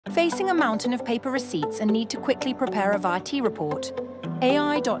Facing a mountain of paper receipts and need to quickly prepare a VAT report?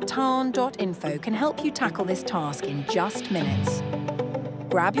 ai.taon.info can help you tackle this task in just minutes.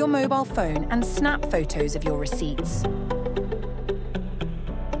 Grab your mobile phone and snap photos of your receipts.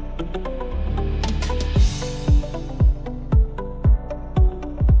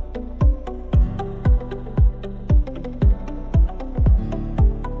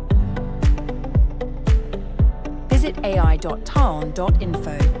 Visit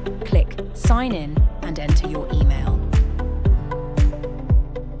ai.taon.info, click Sign In and enter your email.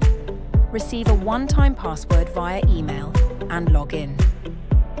 Receive a one-time password via email and log in.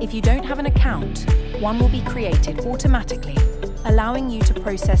 If you don't have an account, one will be created automatically, allowing you to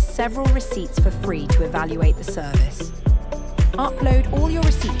process several receipts for free to evaluate the service. Upload all your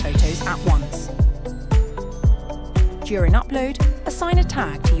receipt photos at once. During upload, assign a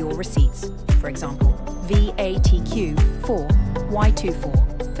tag to your receipts, for example, VATQ4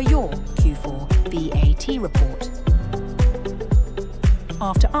 Y24 for your Q4 VAT report.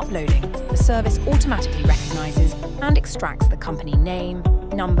 After uploading, the service automatically recognises and extracts the company name,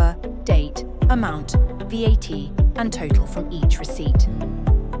 number, date, amount, VAT and total from each receipt.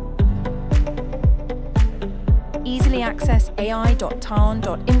 Easily access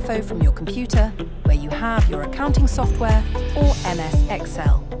ai.taon.info from your computer, where you have your accounting software or MS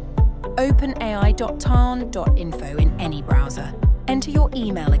Excel. Open ai.taon.info in any browser, enter your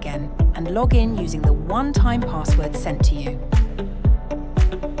email again and log in using the one-time password sent to you.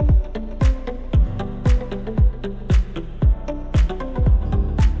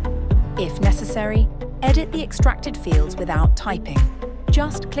 If necessary, edit the extracted fields without typing.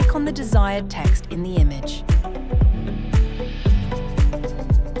 Just click on the desired text in the image.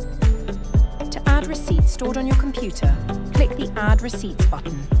 To add receipts stored on your computer, click the Add Receipts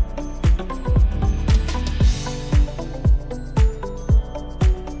button.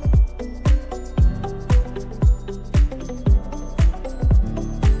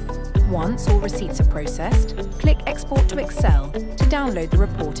 Once all receipts are processed, click Export to Excel to download the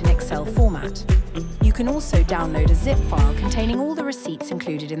report in Excel format. You can also download a zip file containing all the receipts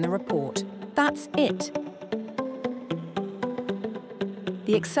included in the report. That's it.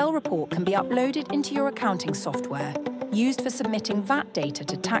 The Excel report can be uploaded into your accounting software, used for submitting VAT data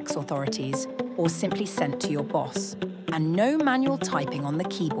to tax authorities, or simply sent to your boss. And no manual typing on the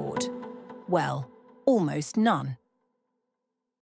keyboard. Well, almost none.